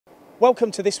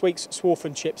Welcome to this week's Swarf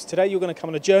and Chips. Today you're going to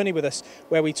come on a journey with us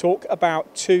where we talk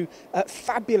about two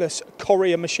fabulous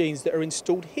Correa machines that are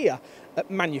installed here at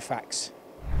Manufax.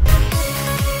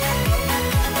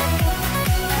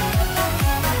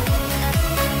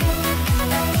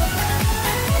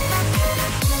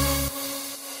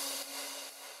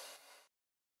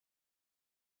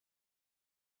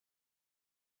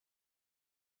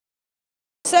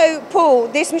 So Paul,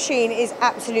 this machine is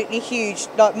absolutely huge.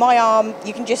 Like my arm,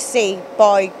 you can just see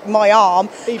by my arm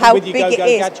Even how with your big it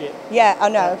is. gadget. Yeah, I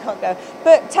know, I can't go.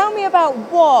 But tell me about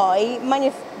why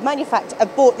Manufax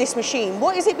have bought this machine.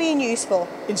 What is it being used for?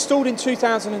 Installed in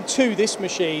 2002, this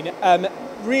machine,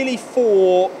 really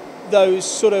for those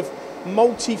sort of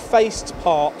multi-faced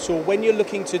parts, or when you're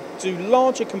looking to do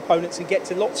larger components and get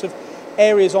to lots of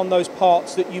areas on those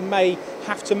parts that you may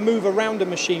have to move around a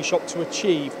machine shop to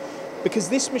achieve. Because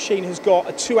this machine has got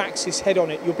a 2-axis head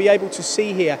on it, you'll be able to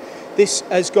see here, this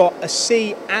has got a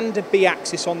C and a B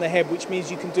axis on the head, which means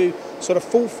you can do sort of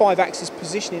full 5-axis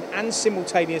positioning and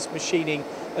simultaneous machining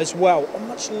as well on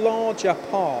much larger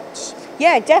parts.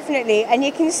 Yeah, definitely, and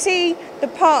you can see the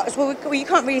parts, well you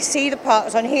can't really see the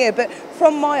parts on here, but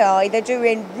from my eye they're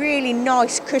doing really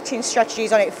nice cutting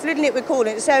strategies on it, flooding it with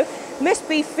coolant, so must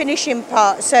be finishing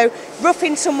parts, so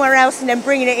roughing somewhere else and then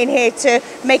bringing it in here to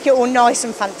make it all nice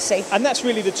and fancy. And that's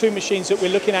really the two machines that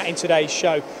we're looking at in today's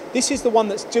show. This is the one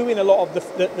that's doing a lot of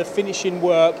the finishing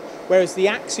work, whereas the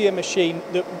Axia machine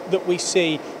that we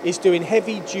see is doing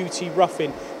heavy duty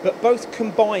roughing, but both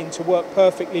combine to work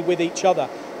perfectly with each other.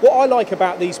 What I like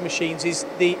about these machines is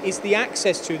the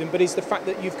access to them, but is the fact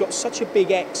that you've got such a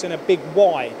big X and a big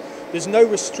Y. There's no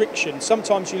restriction.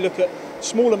 Sometimes you look at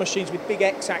smaller machines with big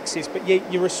X axis, but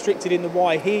you're restricted in the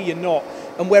Y. Here you're not.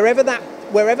 And wherever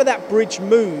that bridge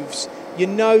moves, you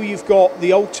know you've got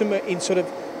the ultimate in sort of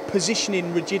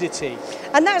positioning rigidity.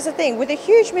 And that's the thing, with a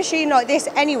huge machine like this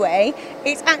anyway,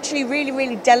 it's actually really,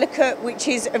 really delicate, which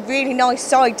is a really nice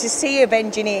side to see of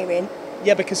engineering.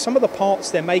 Yeah, because some of the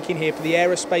parts they're making here for the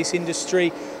aerospace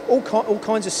industry, all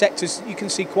kinds of sectors, you can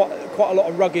see quite a lot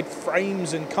of rugged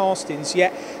frames and castings,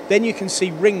 yet then you can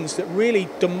see rings that really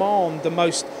demand the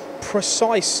most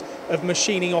precise of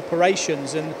machining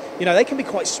operations, and you know they can be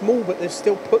quite small, but they've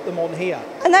still put them on here.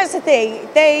 And that's the thing,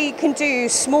 they can do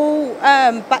small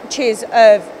batches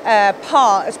of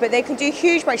parts, but they can do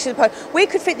huge batches of parts. We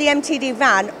could fit the MTD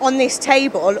van on this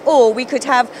table, or we could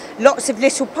have lots of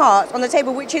little parts on the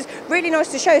table, which is really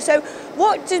nice to show. So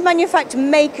what does Manufax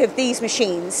make of these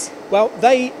machines? Well,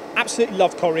 they absolutely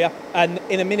love Correa, and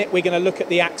in a minute we're going to look at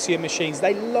the Axia machines.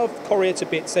 They love Correa to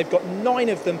bits. They've got 9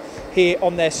 of them here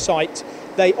on their site.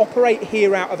 They operate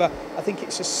here out of I think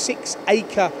it's a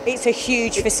 6-acre... It's a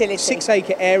huge facility.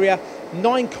 6-acre area,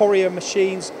 9 Correa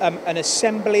machines, an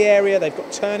assembly area, they've got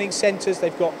turning centres,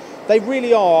 they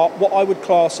really are what I would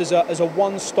class as a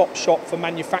one-stop shop for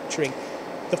manufacturing.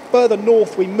 The further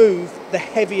north we move, the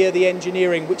heavier the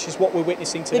engineering, which is what we're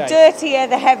witnessing today. The dirtier,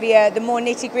 the heavier, the more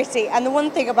nitty-gritty. And the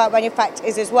one thing about Manufax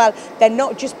is as well, they're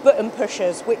not just button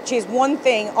pushers, which is one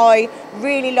thing I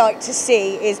really like to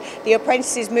see, is the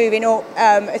apprentices moving up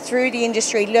through the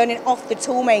industry, learning off the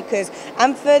tool makers.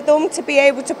 And for them to be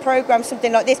able to program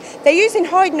something like this, they're using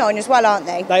HUGE 9 as well, aren't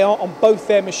they? They are on both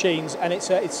their machines, and it's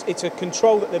a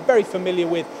control that they're very familiar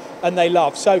with and they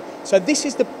love. So this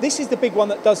is the big one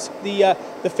that does the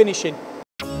finishing.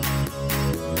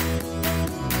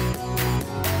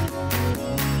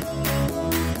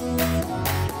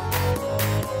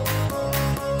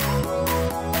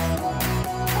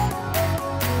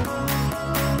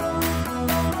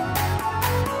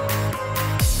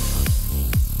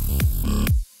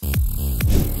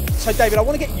 So David, I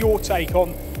want to get your take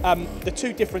on the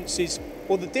two differences,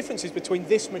 or the differences between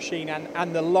this machine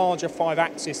and the larger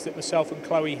 5-axis that myself and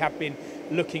Chloe have been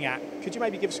looking at. Could you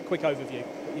maybe give us a quick overview?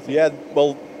 What you think? Yeah,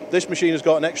 well, this machine has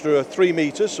got an extra 3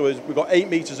 metres, so we've got 8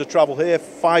 metres of travel here,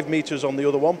 5 metres on the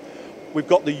other one. We've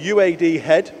got the UAD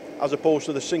head as opposed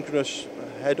to the synchronous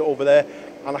head over there,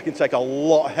 and I can take a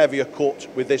lot heavier cut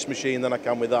with this machine than I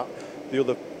can with the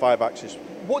other 5-axis.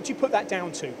 What do you put that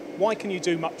down to? Why can you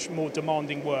do much more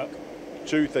demanding work?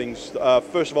 2 things.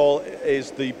 First of all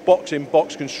is the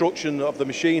box-in-box construction of the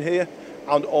machine here,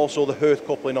 and also the Hertz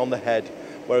coupling on the head.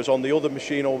 Whereas on the other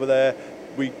machine over there,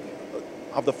 we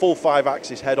have the full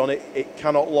 5-axis head on it. It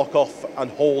cannot lock off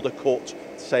and hold a cut,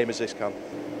 same as this can.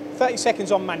 30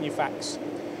 seconds on Manufax.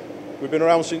 We've been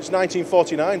around since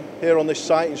 1949 here on this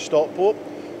site in Stockport.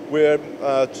 We're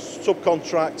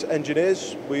subcontract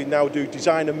engineers. We now do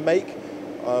design and make.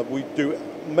 We do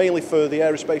mainly for the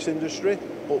aerospace industry,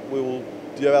 but we will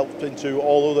develop into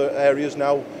all other areas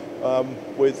now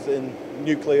within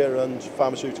nuclear and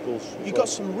pharmaceuticals. You've got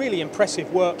some really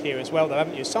impressive work here as well, though,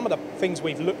 haven't you? Some of the things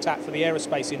we've looked at for the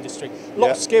aerospace industry, a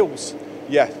lot of skills.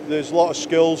 Yeah, there's a lot of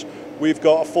skills. We've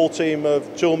got a full team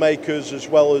of tool makers as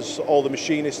well as all the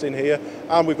machinists in here,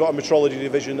 and we've got a metrology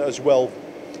division as well.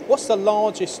 What's the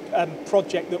largest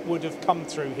project that would have come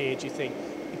through here, do you think?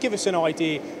 Give us an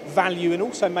idea, value, and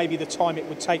also maybe the time it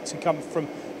would take to come from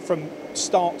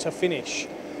start to finish.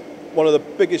 One of the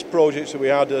biggest projects that we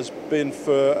had has been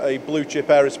for a blue chip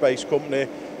aerospace company.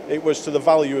 It was to the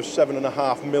value of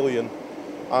 7.5 million,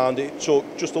 and it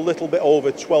took just a little bit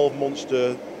over 12 months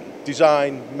to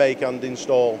design, make and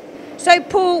install. So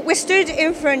Paul, we're stood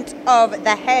in front of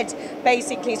the head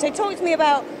basically. So talk to me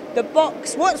about the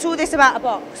box. What's all this about a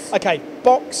box? Okay,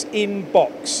 box in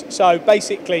box. So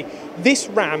basically this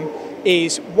ram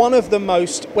is one of the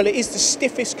most, well, it is the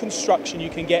stiffest construction you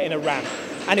can get in a ram.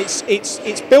 And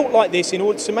it's built like this in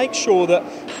order to make sure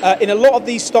that in a lot of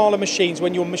these style of machines,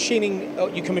 when you're machining,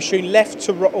 you can machine left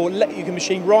to right, or you can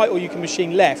machine right, or you can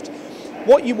machine left.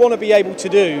 What you want to be able to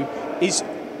do is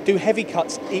do heavy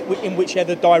cuts in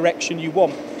whichever direction you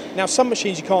want. Now, some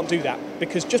machines you can't do that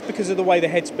because of the way the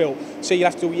head's built. So you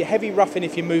have to do your heavy roughing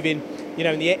if you're moving, you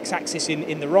know, in the x-axis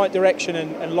in the right direction,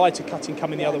 and lighter cutting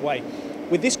coming the other way.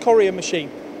 With this Correa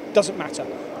machine, doesn't matter.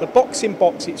 The box in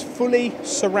box, it's fully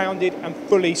surrounded and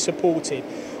fully supported.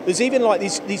 There's even like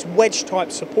these wedge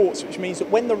type supports, which means that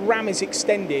when the ram is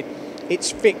extended,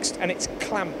 it's fixed and it's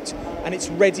clamped and it's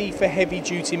ready for heavy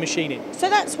duty machining. So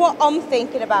that's what I'm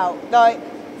thinking about. Like,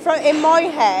 in my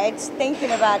head,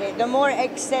 thinking about it, the more it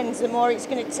extends, the more it's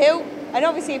going to tilt. And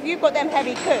obviously, if you've got them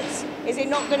heavy cuts, is it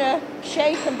not going to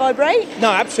shake and vibrate? No,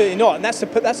 absolutely not. And that's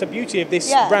the beauty of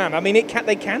this ram. I mean,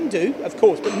 they can do, of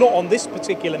course, but not on this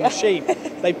particular machine.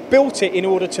 They built it in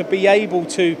order to be able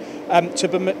to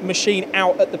machine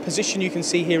out at the position you can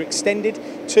see here extended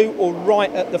to, or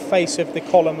right at the face of the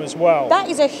column as well. That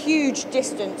is a huge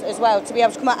distance as well to be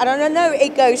able to come out. And I know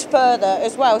it goes further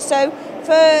as well. So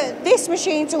for this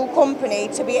machine tool company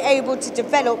to be able to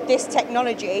develop this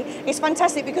technology is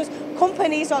fantastic, because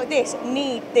companies like this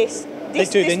need this.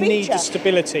 They need the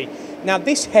stability. Now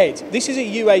this head, this is a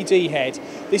UAD head.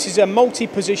 This is a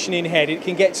multi-positioning head. It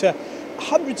can get to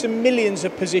hundreds of millions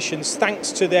of positions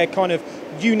thanks to their kind of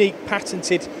unique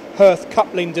patented hearth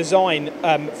coupling design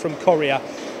from Correa.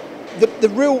 The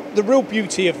real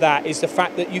beauty of that is the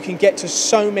fact that you can get to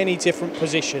so many different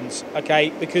positions,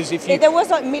 okay? Because if you... there was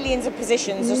like millions of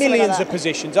positions. Millions of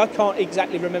positions. I can't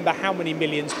exactly remember how many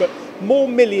millions, but more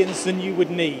millions than you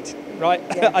would need, right?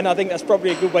 Yeah. And I think that's probably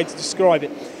a good way to describe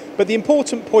it. But the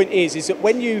important point is that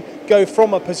when you go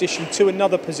from a position to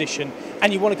another position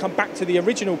and you want to come back to the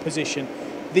original position,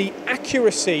 the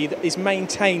accuracy that is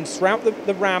maintained throughout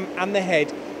the ram and the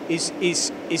head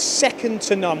is second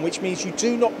to none, which means you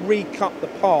do not recut the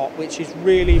part, which is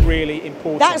really, really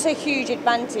important. That's a huge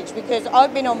advantage, because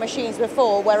I've been on machines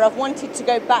before where I've wanted to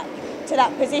go back to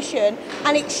that position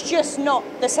and it's just not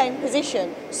the same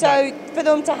position. So for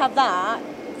them to have that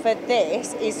for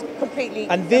this is completely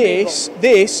this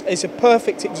is a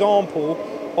perfect example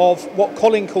of what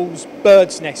Colin calls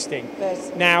bird's nesting.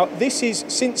 Now this is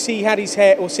since he's had his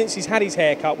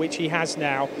haircut, which he has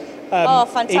now.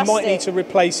 Fantastic. He might need to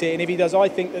replace it, and if he does, I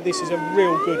think that this is a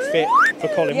real good fit for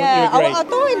Colin. Yeah, wouldn't you agree? I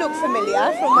thought it looked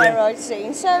familiar from where I'd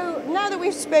seen. So now that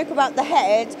we've spoke about the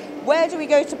head, where do we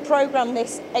go to program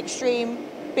this extreme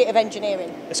bit of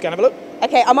engineering? Let's go and have a look.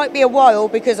 Okay, I might be a while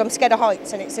because I'm scared of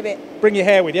heights and it's a bit... Bring your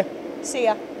hair with you. See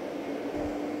ya.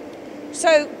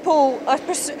 So, Paul, I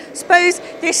suppose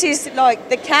this is like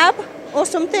the cab or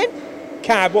something?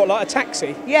 Cab, what, like a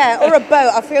taxi? Yeah, or a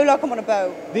boat. I feel like I'm on a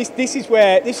boat. This is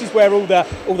where all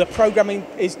the programming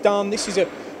is done. This is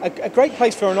a great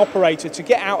place for an operator to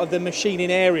get out of the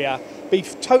machining area, be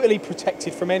totally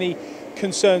protected from any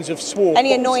concerns of swarf.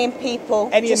 Any annoying people.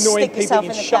 Any annoying people, you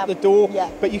can shut the door. Yeah.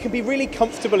 But you can be really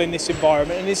comfortable in this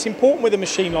environment, and it's important with a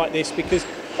machine like this because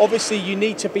obviously you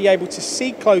need to be able to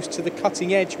see close to the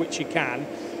cutting edge, which you can,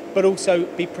 but also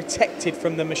be protected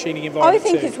from the machining environment. I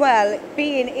think as well,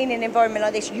 being in an environment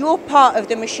like this, you're part of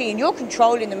the machine, you're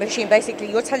controlling the machine basically,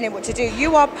 you're telling it what to do,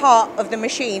 you are part of the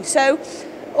machine. So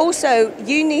also,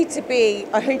 you need to be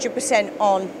 100%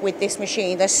 on with this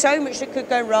machine. There's so much that could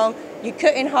go wrong. You're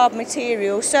cutting hard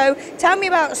material. So tell me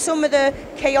about some of the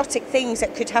chaotic things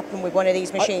that could happen with one of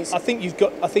these machines.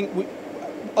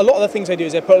 A lot of the things they do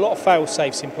is they put a lot of fail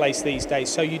safes in place these days,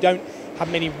 so you don't have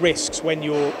many risks when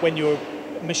you're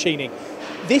machining.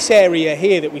 This area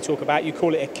here that we talk about, you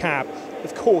call it a cab.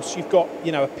 Of course, you've got,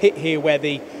 you know, a pit here where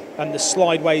the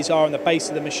slideways are and the base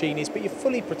of the machine is, but you're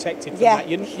fully protected from that.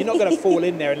 You're not going to fall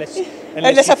in there unless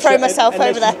I throw myself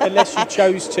over there. unless you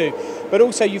chose to. But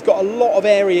also, you've got a lot of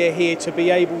area here to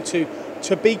be able to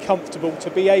be comfortable,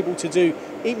 to be able to do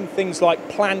even things like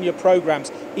plan your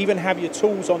programs, even have your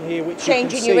tools on here, which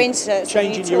changing your inserts,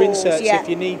 changing your inserts if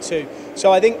you need to.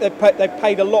 So I think they've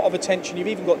paid a lot of attention. You've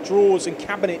even got drawers and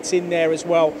cabinets in there as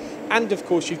well, and of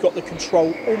course you've got the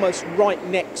control almost right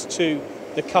next to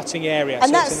the cutting area.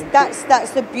 And so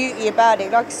that's the beauty about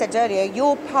it. Like I said earlier,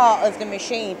 you're part of the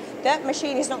machine. That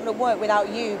machine is not going to work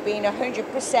without you being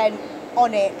 100%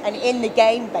 on it and in the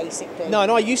game, basically. No,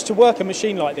 and I used to work a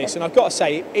machine like this, and I've got to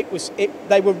say,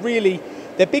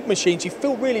 they're big machines. You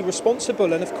feel really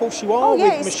responsible, and of course you are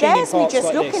with machining parts like this. It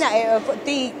scares me just looking at it, of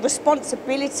the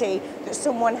responsibility that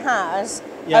someone has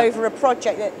over a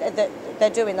project that they're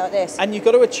doing like this. And you've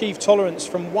got to achieve tolerance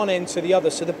from one end to the other.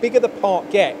 So the bigger the part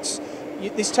gets,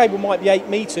 this table might be 8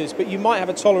 meters, but you might have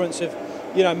a tolerance of,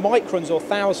 you know, microns or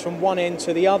thous from one end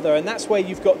to the other, and that's where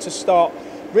you've got to start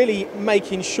really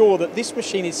making sure that this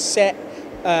machine is set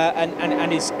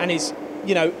and is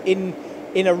you know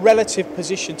in a relative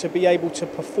position to be able to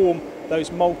perform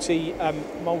those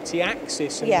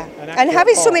multi-axis and having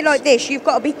parts. Something like this, you've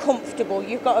got to be comfortable,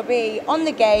 you've got to be on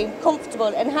the game, comfortable,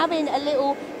 and having a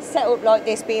little setup like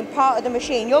this, being part of the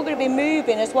machine, you're going to be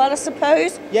moving as well, I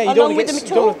suppose. Yeah, you don't want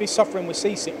to be suffering with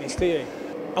seasickness, do you?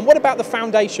 And what about the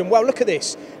foundation? Well, look at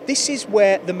this. This is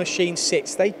where the machine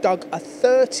sits. They dug a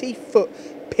 30-foot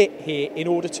pit here in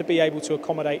order to be able to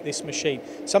accommodate this machine.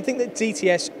 Something that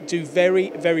DTS do very,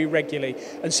 very regularly.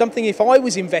 And something, if I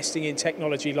was investing in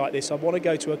technology like this, I'd want to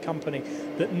go to a company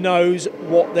that knows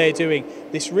what they're doing.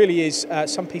 This really is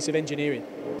some piece of engineering.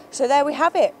 So there we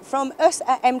have it. From us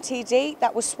at MTD,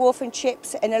 that was Swarf and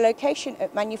Chips in a location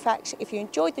at Manufax. If you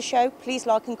enjoyed the show, please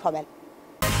like and comment.